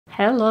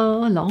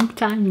Hello, long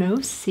time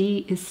no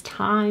see. It's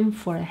time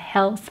for a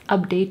health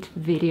update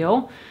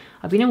video.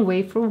 I've been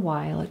away for a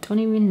while. I don't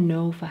even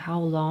know for how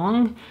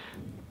long,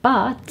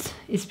 but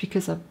it's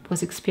because I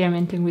was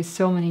experimenting with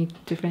so many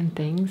different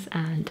things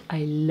and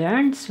I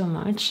learned so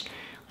much.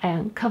 I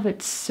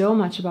uncovered so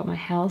much about my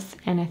health,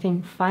 and I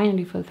think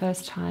finally for the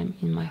first time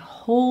in my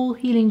whole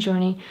healing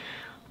journey,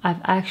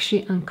 I've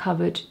actually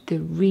uncovered the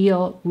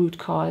real root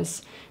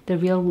cause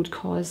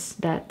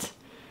that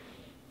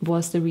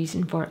was the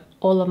reason for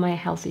all of my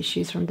health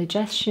issues, from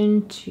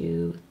digestion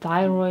to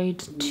thyroid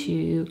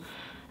to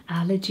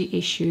allergy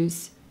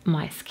issues,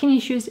 my skin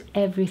issues,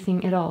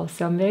 everything at all.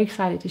 So I'm very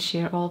excited to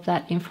share all of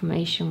that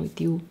information with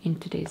you in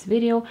today's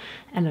video,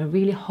 and I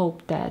really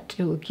hope that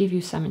it will give you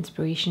some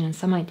inspiration and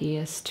some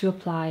ideas to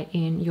apply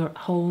in your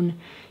own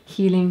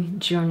healing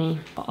journey.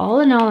 All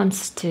in all, I'm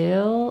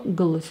still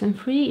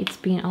gluten-free. It's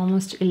been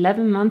almost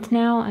 11 months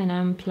now, and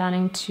I'm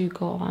planning to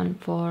go on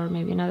for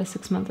maybe another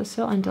 6 months or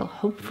so until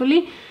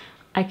hopefully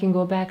I can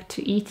go back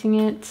to eating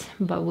it,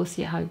 but we'll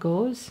see how it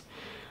goes.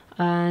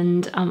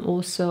 And I'm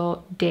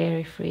also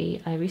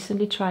dairy-free. I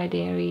recently tried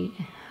dairy,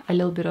 a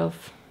little bit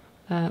of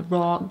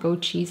raw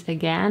goat cheese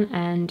again,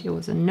 and it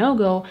was a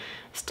no-go.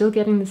 Still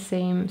getting the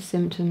same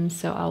symptoms,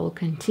 so I will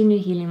continue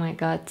healing my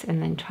gut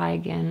and then try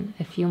again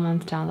a few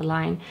months down the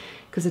line.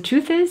 Because the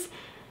truth is,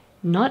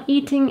 not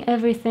eating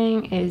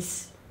everything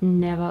is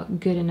never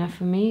good enough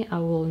for me. I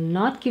will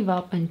not give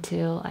up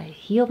until I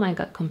heal my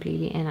gut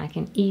completely and I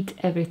can eat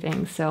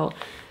everything. So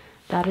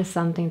that is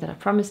something that I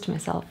promised to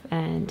myself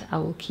and I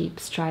will keep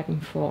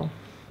striving for.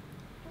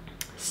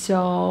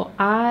 So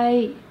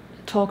I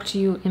talked to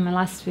you in my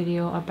last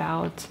video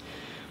about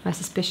my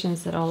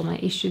suspicions that all of my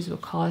issues were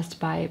caused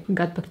by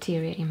gut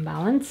bacteria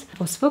imbalance. I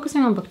was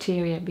focusing on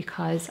bacteria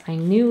because I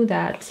knew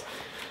that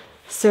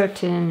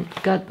certain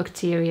gut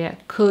bacteria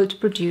could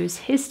produce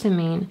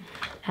histamine,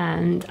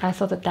 and I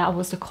thought that that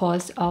was the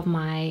cause of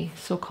my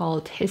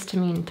so-called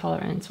histamine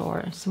intolerance,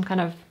 or some kind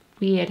of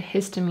weird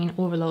histamine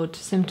overload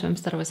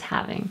symptoms that I was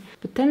having.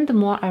 But then the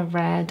more I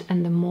read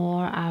and the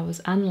more I was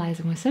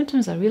analyzing my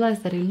symptoms, I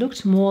realized that it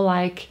looked more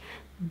like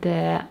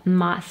the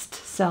mast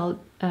cell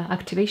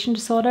activation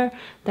disorder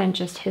than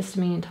just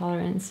histamine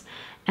intolerance.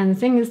 And the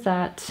thing is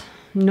that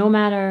no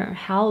matter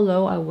how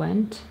low I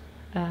went,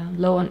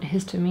 low on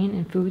histamine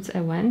in foods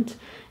I went,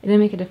 it didn't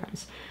make a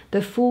difference.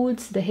 The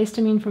foods, the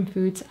histamine from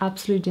foods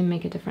absolutely didn't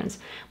make a difference.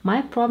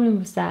 My problem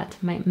was that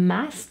my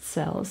mast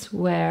cells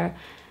were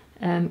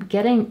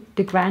getting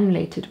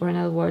degranulated, or in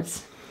other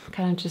words,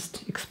 kind of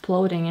just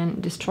exploding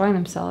and destroying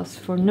themselves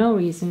for no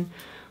reason,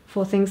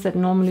 for things that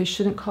normally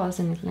shouldn't cause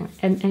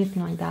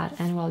anything like that.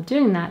 And while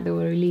doing that, they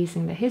were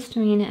releasing the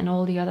histamine and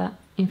all the other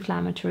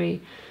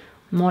inflammatory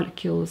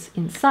molecules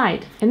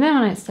inside. And then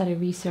when I started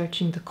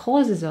researching the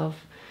causes of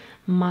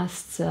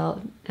mast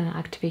cell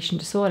activation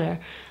disorder,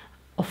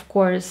 of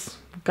course,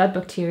 gut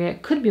bacteria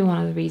could be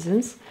one of the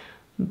reasons,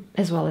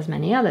 as well as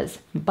many others.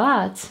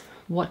 But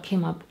what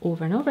came up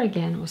over and over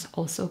again was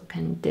also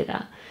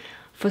candida.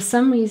 For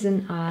some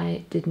reason,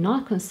 I did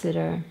not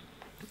consider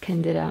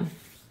candida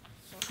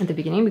at the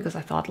beginning because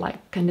I thought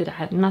like candida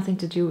had nothing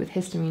to do with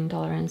histamine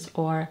intolerance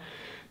or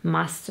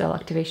mast cell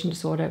activation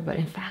disorder, but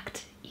in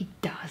fact it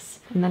does.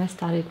 And then I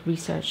started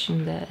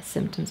researching the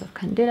symptoms of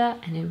candida,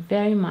 and it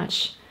very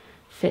much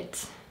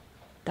fit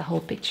the whole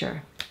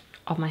picture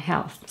of my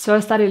health. So I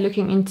started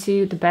looking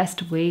into the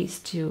best ways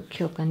to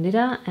kill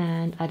candida,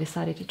 and I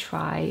decided to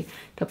try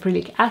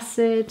caprylic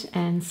acid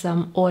and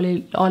some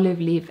olive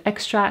leaf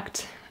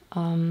extract,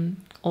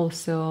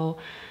 also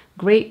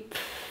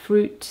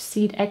grapefruit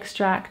seed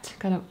extract,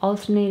 kind of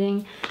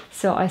alternating.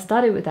 So I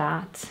started with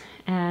that,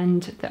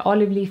 and the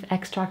olive leaf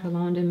extract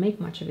alone didn't make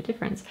much of a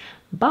difference.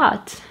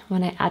 But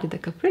when I added the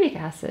caprylic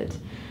acid,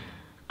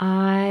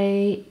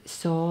 I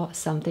saw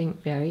something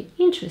very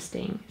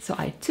interesting. So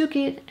I took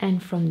it,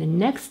 and from the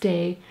next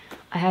day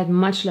I had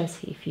much less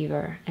hay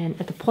fever. And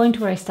at the point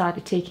where I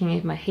started taking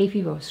it, my hay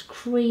fever was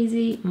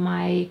crazy.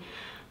 My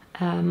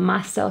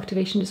mast cell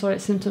activation disorder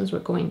symptoms were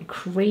going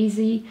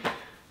crazy.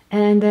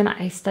 And then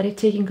I started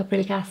taking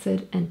caprylic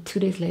acid, and 2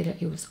 days later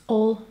it was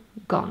all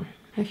gone.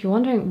 If you're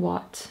wondering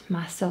what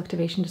mast cell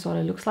activation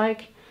disorder looks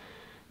like,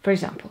 for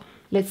example,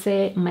 let's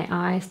say my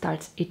eye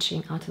starts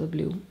itching out of the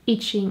blue,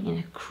 itching in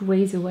a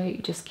crazy way,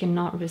 you just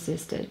cannot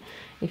resist it.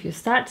 If you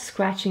start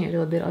scratching it a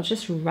little bit or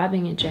just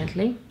rubbing it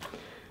gently,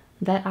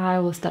 that eye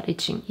will start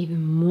itching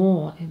even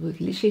more. It will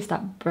literally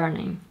start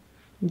burning.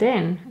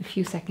 Then a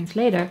few seconds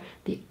later,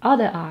 the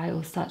other eye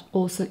will start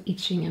also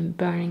itching and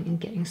burning and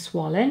getting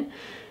swollen.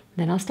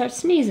 Then I'll start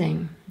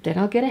sneezing. Then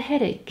I'll get a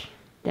headache.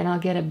 Then I'll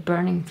get a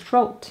burning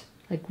throat,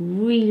 like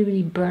really,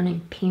 really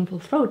burning, painful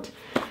throat.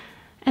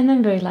 And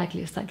then very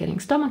likely I'll start getting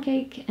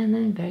stomachache, and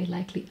then very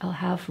likely I'll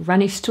have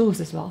runny stools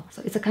as well.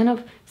 So it's a kind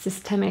of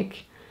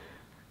systemic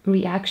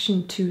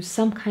reaction to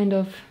some kind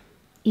of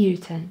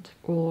irritant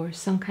or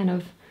something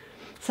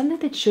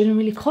that shouldn't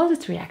really cause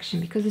this reaction,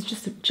 because it's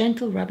just a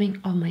gentle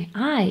rubbing of my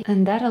eye.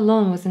 And that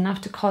alone was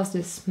enough to cause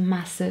this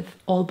massive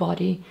all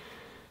body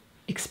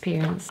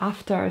experience.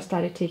 After I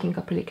started taking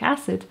caprylic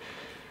acid,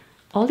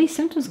 all these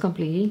symptoms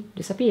completely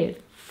disappeared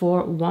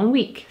for 1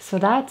 week. So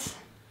that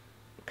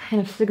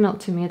kind of signaled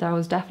to me that I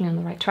was definitely on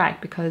the right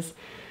track, because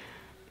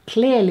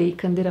clearly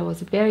Candida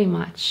was very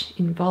much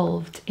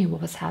involved in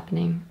what was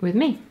happening with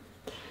me.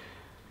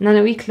 And then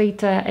a week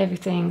later,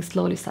 everything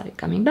slowly started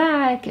coming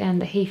back,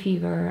 and the hay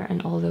fever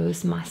and all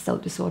those mast cell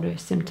disorder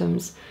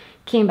symptoms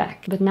came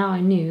back. But now I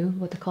knew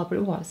what the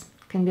culprit was: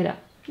 Candida.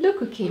 Look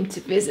who came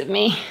to visit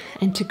me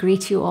and to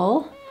greet you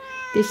all.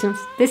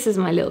 This is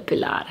my little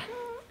Pilar.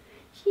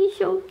 He's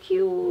so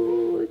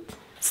cute.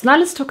 So now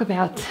let's talk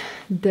about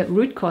the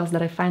root cause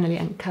that I finally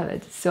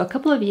uncovered. So a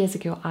couple of years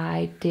ago,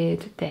 I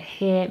did the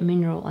hair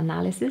mineral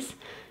analysis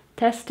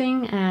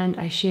testing, and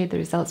I shared the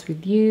results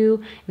with you.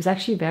 It was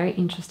actually very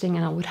interesting,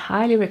 and I would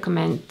highly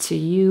recommend to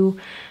you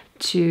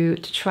to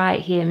try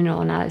hair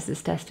mineral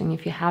analysis testing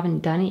if you haven't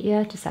done it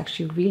yet. It's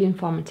actually really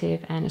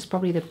informative, and it's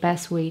probably the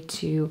best way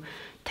to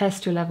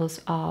test your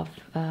levels of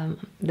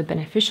the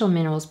beneficial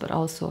minerals, but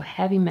also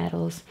heavy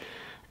metals,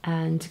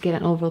 and to get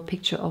an overall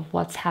picture of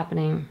what's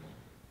happening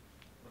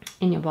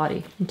in your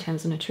body in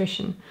terms of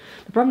nutrition.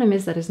 The problem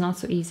is that it's not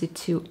so easy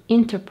to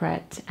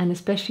interpret, and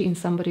especially in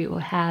somebody who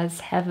has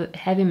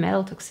heavy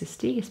metal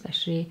toxicity,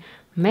 especially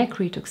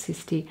mercury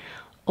toxicity,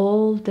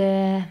 all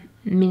the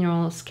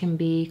minerals can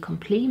be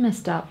completely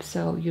messed up.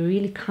 So you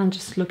really can't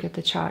just look at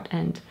the chart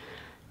and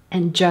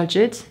judge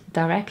it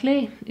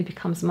directly. It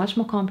becomes much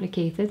more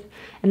complicated,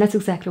 and that's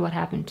exactly what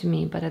happened to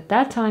me. But at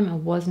that time I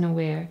wasn't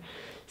aware.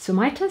 So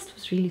my test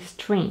was really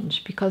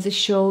strange, because it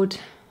showed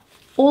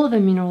all the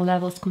mineral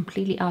levels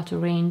completely out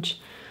of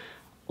range.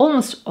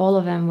 Almost all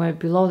of them were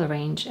below the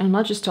range. I'm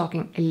not just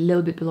talking a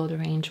little bit below the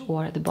range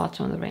or at the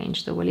bottom of the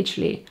range. They were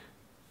literally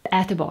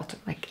at the bottom,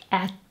 like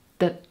at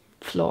the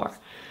floor.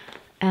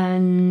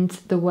 And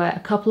there were a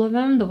couple of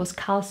them. There was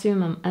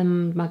calcium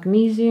and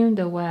magnesium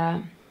that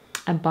were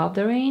above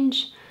the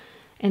range.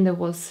 And there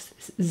was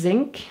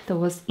zinc that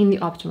was in the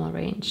optimal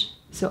range.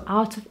 So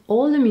out of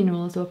all the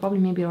minerals, there were probably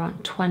maybe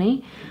around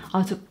 20.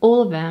 Out of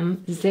all of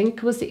them,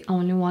 zinc was the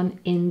only one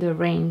in the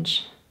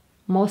range.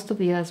 Most of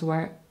the others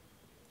were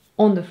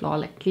on the floor,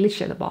 like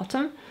literally at the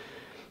bottom,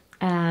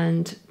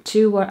 and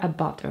 2 were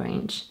above the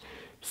range.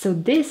 So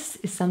this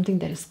is something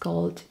that is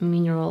called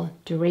mineral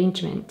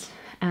derangement,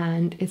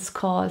 and it's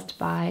caused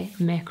by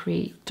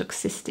mercury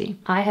toxicity.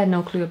 I had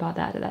no clue about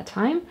that at that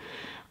time.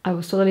 I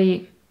was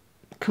totally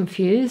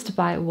confused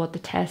by what the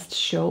test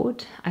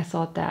showed. I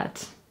thought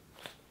that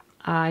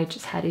I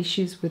just had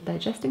issues with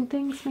digesting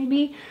things,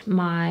 maybe.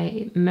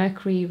 My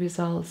mercury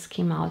results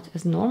came out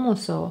as normal,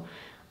 so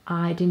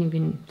I didn't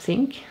even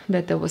think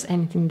that there was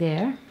anything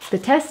there. The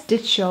test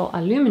did show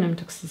aluminum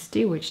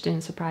toxicity, which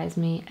didn't surprise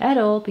me at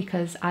all,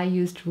 because I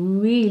used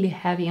really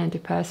heavy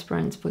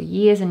antiperspirants for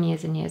years and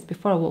years and years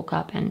before I woke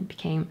up and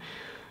became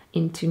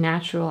into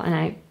natural, and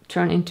I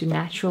turned into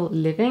natural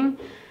living.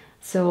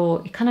 So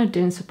it kind of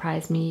didn't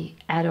surprise me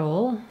at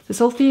all. This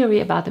whole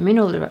theory about the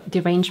mineral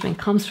derangement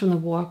comes from the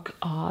work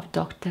of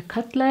Dr.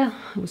 Cutler,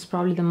 who was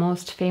probably the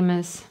most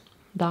famous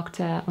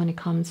doctor when it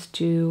comes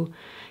to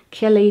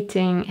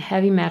chelating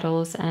heavy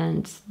metals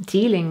and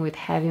dealing with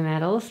heavy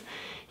metals.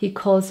 He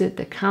calls it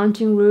the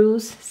counting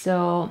rules.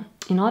 So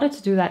in order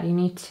to do that, you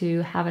need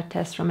to have a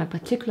test from a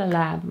particular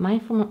lab.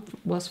 Mine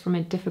was from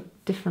a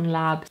different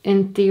lab.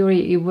 In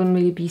theory, it wouldn't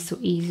really be so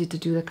easy to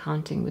do the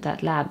counting with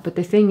that lab. But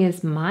the thing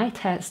is, my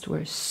tests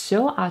were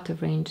so out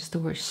of range, they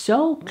were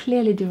so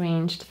clearly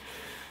deranged,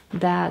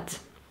 that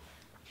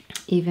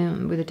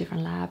even with a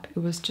different lab, it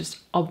was just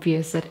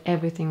obvious that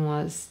everything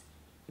was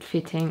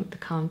fitting the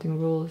counting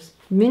rules.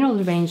 Mineral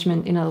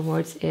derangement, in other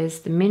words, is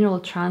the mineral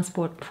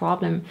transport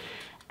problem.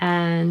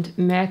 And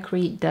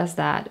mercury does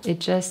that. It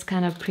just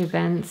kind of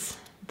prevents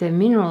the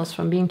minerals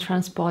from being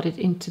transported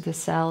into the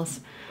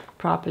cells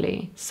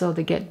properly. So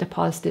they get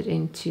deposited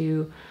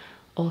into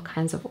all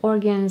kinds of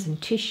organs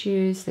and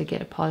tissues. They get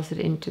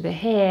deposited into the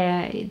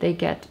hair. They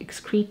get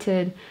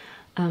excreted,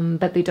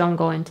 but they don't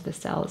go into the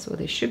cells where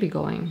they should be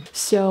going.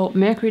 So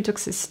mercury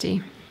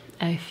toxicity.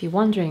 If you're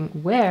wondering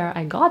where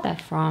I got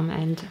that from,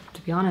 and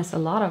to be honest, a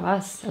lot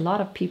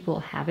of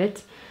people have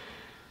it.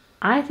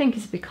 I think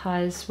it's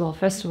because, well,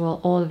 first of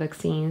all the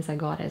vaccines I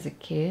got as a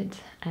kid,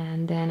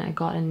 and then I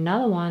got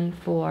another one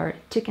for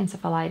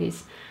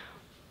tick-borne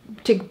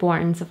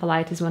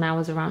encephalitis when I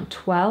was around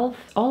 12.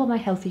 All of my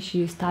health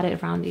issues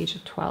started around the age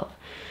of 12.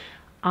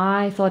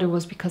 I thought it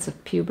was because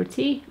of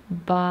puberty,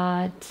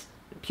 but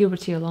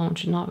puberty alone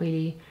should not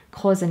really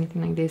cause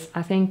anything like this.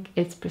 I think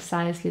it's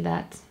precisely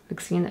that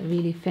vaccine that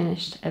really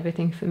finished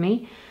everything for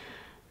me.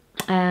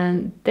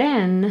 And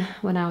then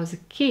when I was a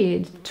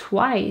kid,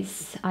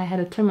 twice I had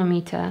a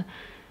thermometer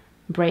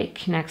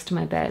break next to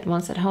my bed,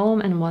 once at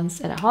home and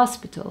once at a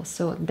hospital.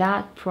 So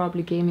that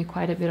probably gave me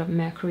quite a bit of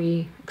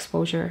mercury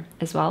exposure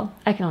as well.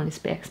 I can only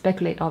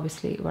speculate,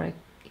 obviously, where it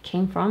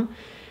came from.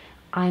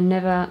 I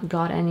never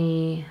got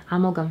any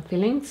amalgam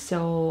fillings,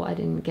 so I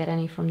didn't get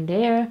any from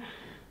there.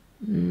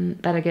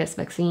 But I guess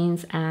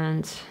vaccines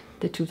and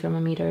the 2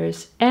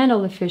 thermometers and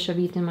all the fish I've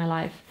eaten in my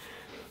life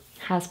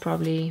has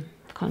probably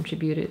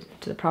contributed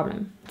to the problem.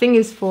 Thing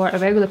is, for a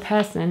regular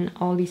person,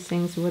 all these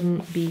things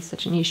wouldn't be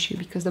such an issue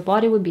because the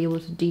body would be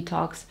able to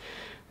detox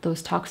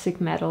those toxic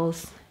metals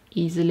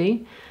easily.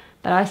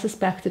 But I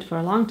suspected for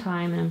a long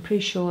time, and I'm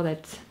pretty sure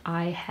that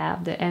I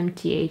have the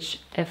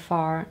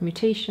MTHFR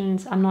mutations.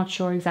 I'm not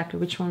sure exactly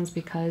which ones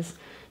because,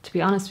 to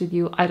be honest with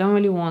you, I don't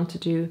really want to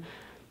do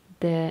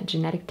the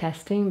genetic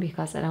testing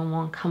because I don't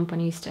want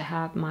companies to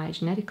have my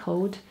genetic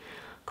code.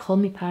 Call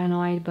me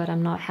paranoid, but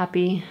I'm not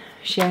happy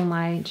sharing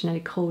my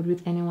genetic code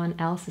with anyone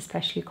else,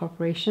 especially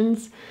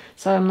corporations.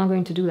 So I'm not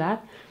going to do that.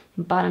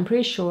 But I'm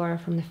pretty sure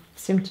from the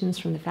symptoms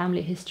from the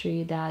family history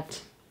that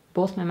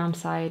both my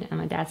mom's side and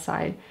my dad's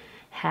side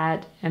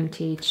had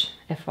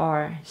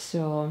MTHFR,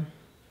 so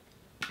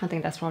I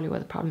think that's probably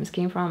where the problems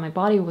came from. My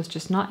body was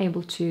just not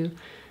able to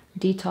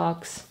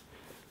detox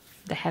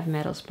the heavy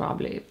metals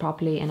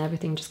properly, and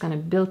everything just kind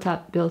of built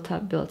up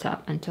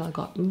until I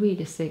got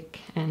really sick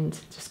and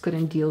just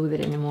couldn't deal with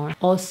it anymore.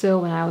 Also,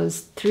 when I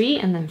was 3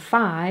 and then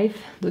 5,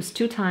 those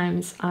 2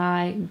 times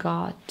I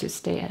got to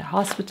stay at a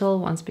hospital,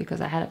 once because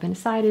I had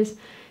appendicitis,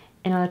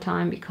 another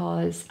time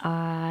because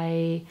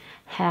I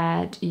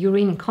had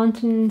urine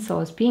incontinence. So I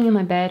was peeing in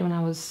my bed when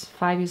I was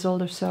 5 years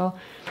old or so,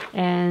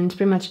 and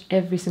pretty much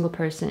every single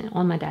person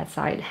on my dad's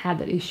side had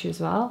that issue as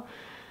well,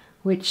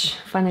 which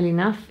funnily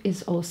enough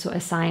is also a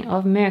sign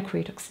of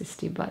mercury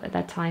toxicity, but at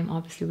that time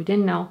obviously we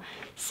didn't know.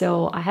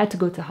 So I had to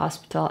go to the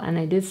hospital and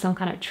they did some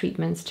kind of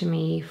treatments to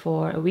me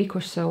for a week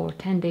or so, or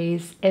 10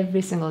 days.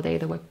 Every single day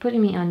they were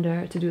putting me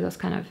under to do those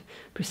kind of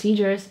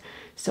procedures.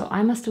 So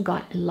I must have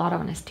got a lot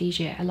of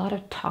anesthesia, a lot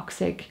of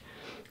toxic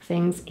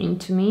things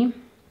into me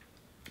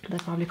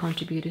that probably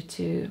contributed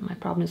to my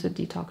problems with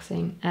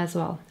detoxing as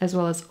well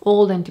as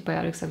all the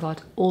antibiotics I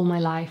got all my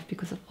life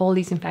because of all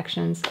these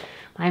infections.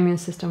 My immune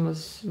system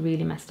was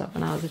really messed up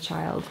when I was a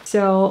child.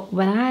 So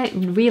when I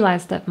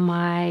realized that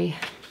my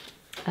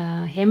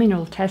hair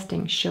mineral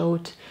testing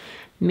showed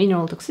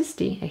mineral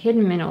toxicity, a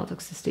hidden mineral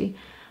toxicity,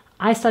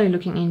 I started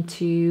looking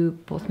into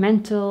both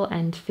mental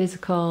and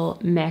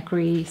physical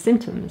mercury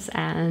symptoms,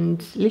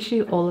 and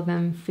literally all of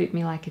them fit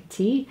me like a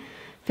T.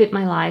 Fit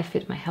my life,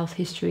 fit my health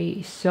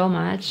history so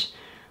much.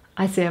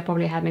 I'd say I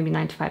probably had maybe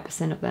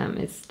 95% of them.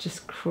 It's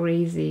just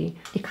crazy.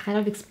 It kind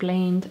of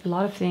explained a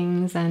lot of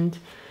things and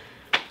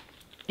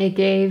it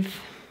gave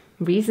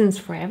reasons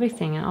for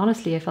everything. And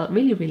honestly, I felt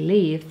really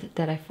relieved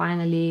that I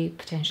finally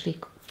potentially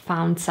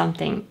found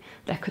something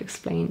that could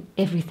explain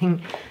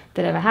everything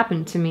that ever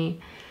happened to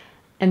me.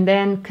 And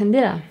then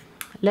Candida.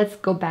 Let's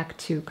go back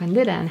to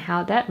Candida and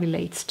how that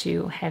relates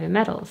to heavy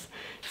metals.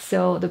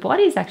 So the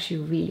body is actually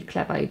really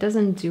clever. It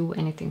doesn't do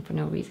anything for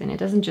no reason. It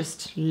doesn't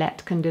just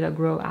let Candida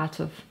grow out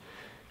of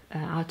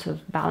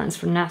balance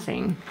for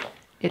nothing.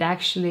 It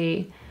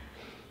actually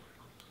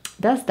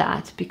does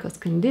that because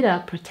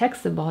Candida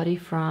protects the body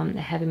from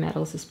the heavy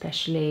metals,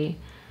 especially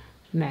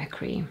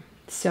mercury.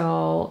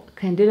 So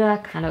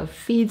Candida kind of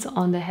feeds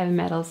on the heavy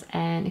metals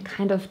and it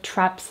kind of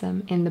traps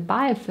them in the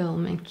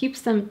biofilm and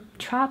keeps them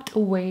trapped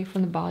away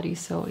from the body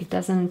so it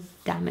doesn't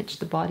damage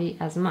the body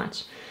as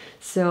much.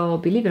 So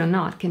believe it or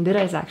not,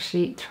 Candida is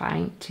actually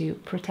trying to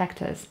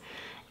protect us.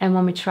 And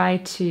when we try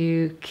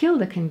to kill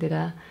the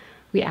Candida,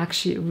 we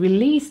actually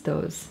release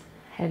those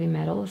heavy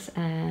metals,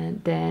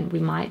 and then we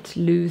might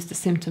lose the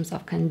symptoms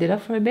of Candida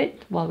for a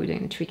bit while we're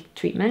doing the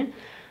treatment.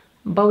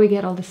 But we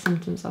get all the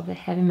symptoms of the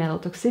heavy metal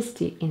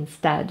toxicity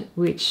instead,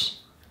 which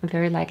are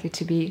very likely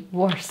to be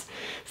worse.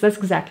 So that's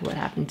exactly what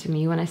happened to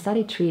me when I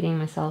started treating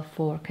myself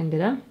for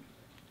Candida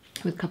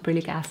with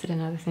caprylic acid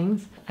and other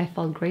things. I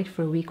felt great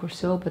for a week or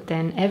so, but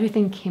then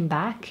everything came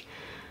back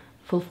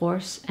full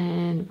force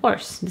and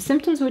worse. The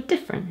symptoms were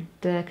different.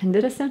 The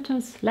Candida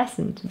symptoms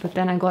lessened, but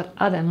then I got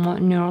other more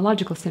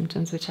neurological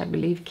symptoms, which I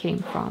believe came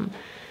from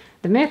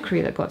the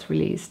mercury that got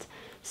released.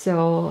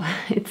 So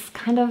it's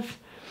kind of,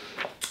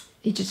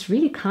 you just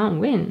really can't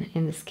win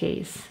in this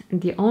case.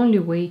 And the only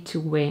way to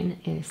win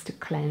is to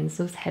cleanse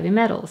those heavy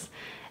metals.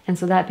 And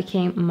so that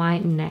became my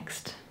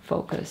next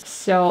focus.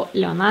 So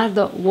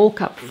Leonardo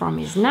woke up from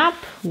his nap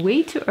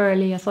way too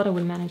early. I thought I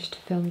would manage to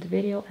film the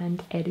video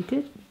and edit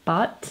it,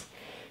 but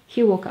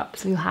he woke up.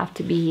 So you'll have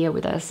to be here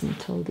with us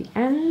until the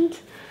end.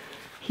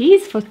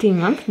 He's 14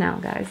 months now,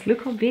 guys.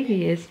 Look how big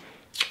he is.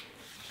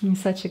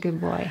 He's such a good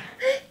boy.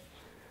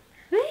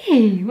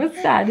 Hey,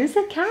 what's that? There's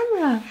a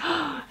camera.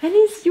 And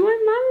it's you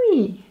and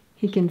mommy.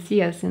 He can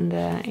see us in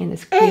the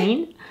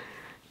screen.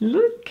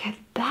 Look at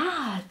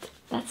that.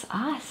 That's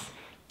us.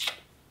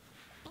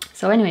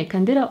 So anyway,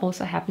 Candida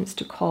also happens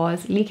to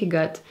cause leaky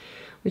gut,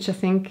 which I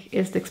think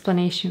is the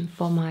explanation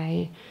for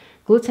my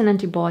gluten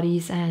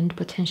antibodies and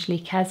potentially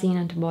casein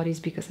antibodies,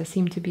 because I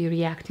seem to be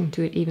reacting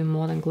to it even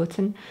more than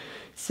gluten.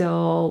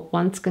 So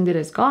once Candida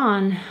is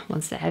gone,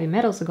 once the heavy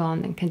metals are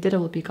gone, then Candida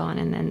will be gone,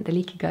 and then the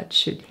leaky gut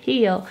should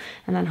heal,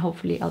 and then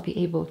hopefully I'll be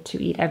able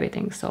to eat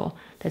everything. So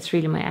that's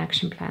really my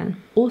action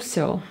plan.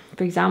 Also,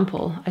 for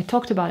example, I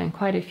talked about in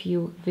quite a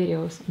few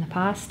videos in the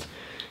past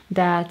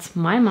that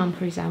my mom,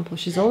 for example,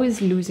 she's always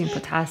losing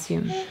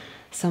potassium.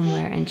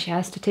 somewhere, and she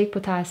has to take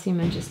potassium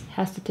and just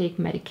has to take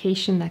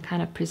medication that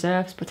kind of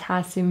preserves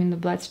potassium in the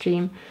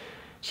bloodstream.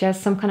 She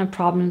has some kind of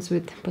problems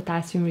with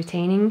potassium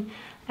retaining,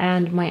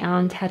 and my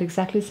aunt had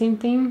exactly the same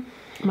thing.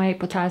 My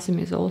potassium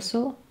is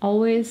also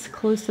always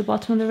close to the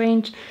bottom of the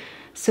range,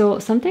 so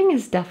something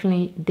is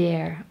definitely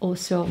there.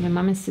 Also, my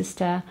mom and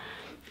sister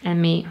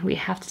and me, we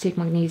have to take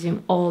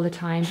magnesium all the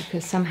time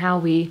because somehow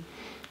we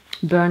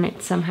burn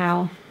it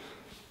somehow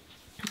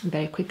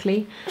very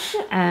quickly,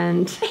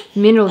 and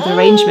mineral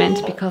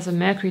derangement because of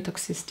mercury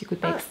toxicity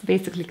could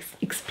basically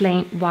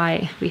explain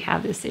why we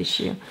have this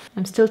issue.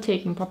 I'm still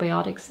taking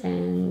probiotics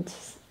and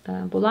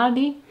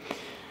Bolardi.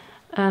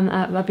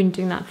 I've been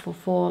doing that for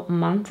 4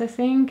 months, I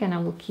think, and I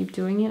will keep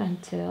doing it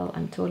until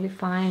I'm totally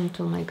fine,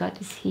 until my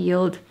gut is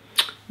healed.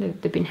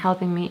 They've been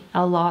helping me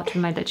a lot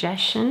with my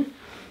digestion.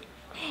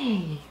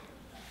 Hey,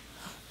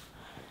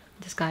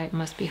 this guy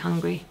must be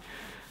hungry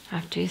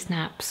after his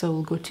nap, so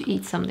we'll go to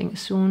eat something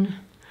soon.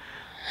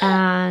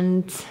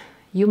 And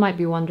you might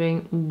be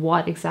wondering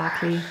what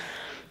exactly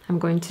I'm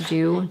going to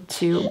do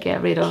to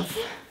get rid of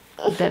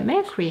the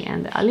mercury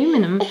and the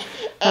aluminum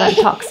that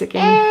are toxic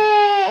in.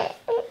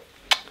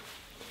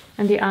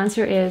 And the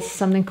answer is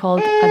something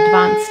called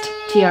Advanced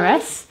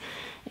TRS.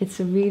 It's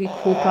a really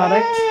cool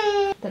product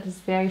that is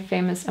very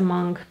famous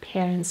among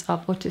parents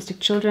of autistic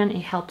children.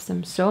 It helps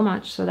them so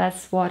much. So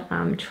that's what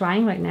I'm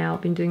trying right now.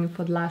 I've been doing it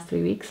for the last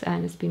 3 weeks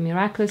and it's been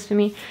miraculous for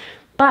me.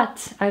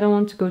 But I don't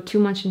want to go too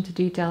much into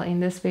detail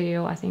in this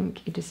video. I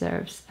think it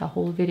deserves a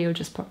whole video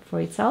just for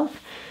itself.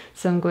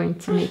 So I'm going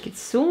to make it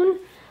soon.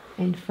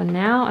 And for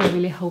now, I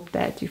really hope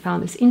that you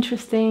found this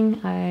interesting.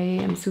 I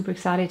am super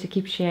excited to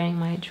keep sharing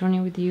my journey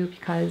with you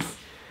because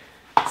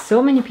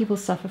so many people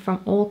suffer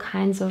from all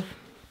kinds of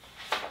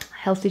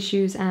health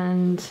issues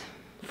and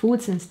food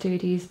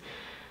sensitivities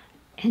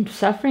and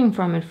suffering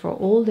from it for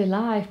all their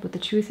life. But the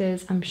truth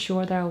is, I'm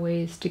sure there are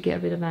ways to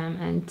get rid of them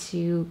and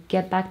to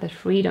get back the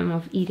freedom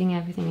of eating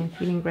everything and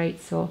feeling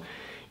great. So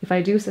if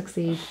I do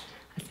succeed,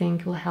 I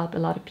think it will help a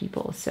lot of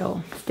people.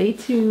 So stay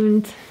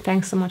tuned.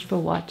 Thanks so much for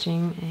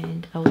watching,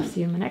 and I will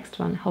see you in the next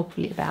one,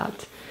 hopefully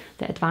about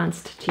the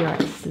Advanced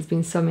TRS. It's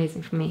been so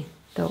amazing for me.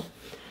 So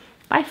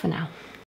bye for now.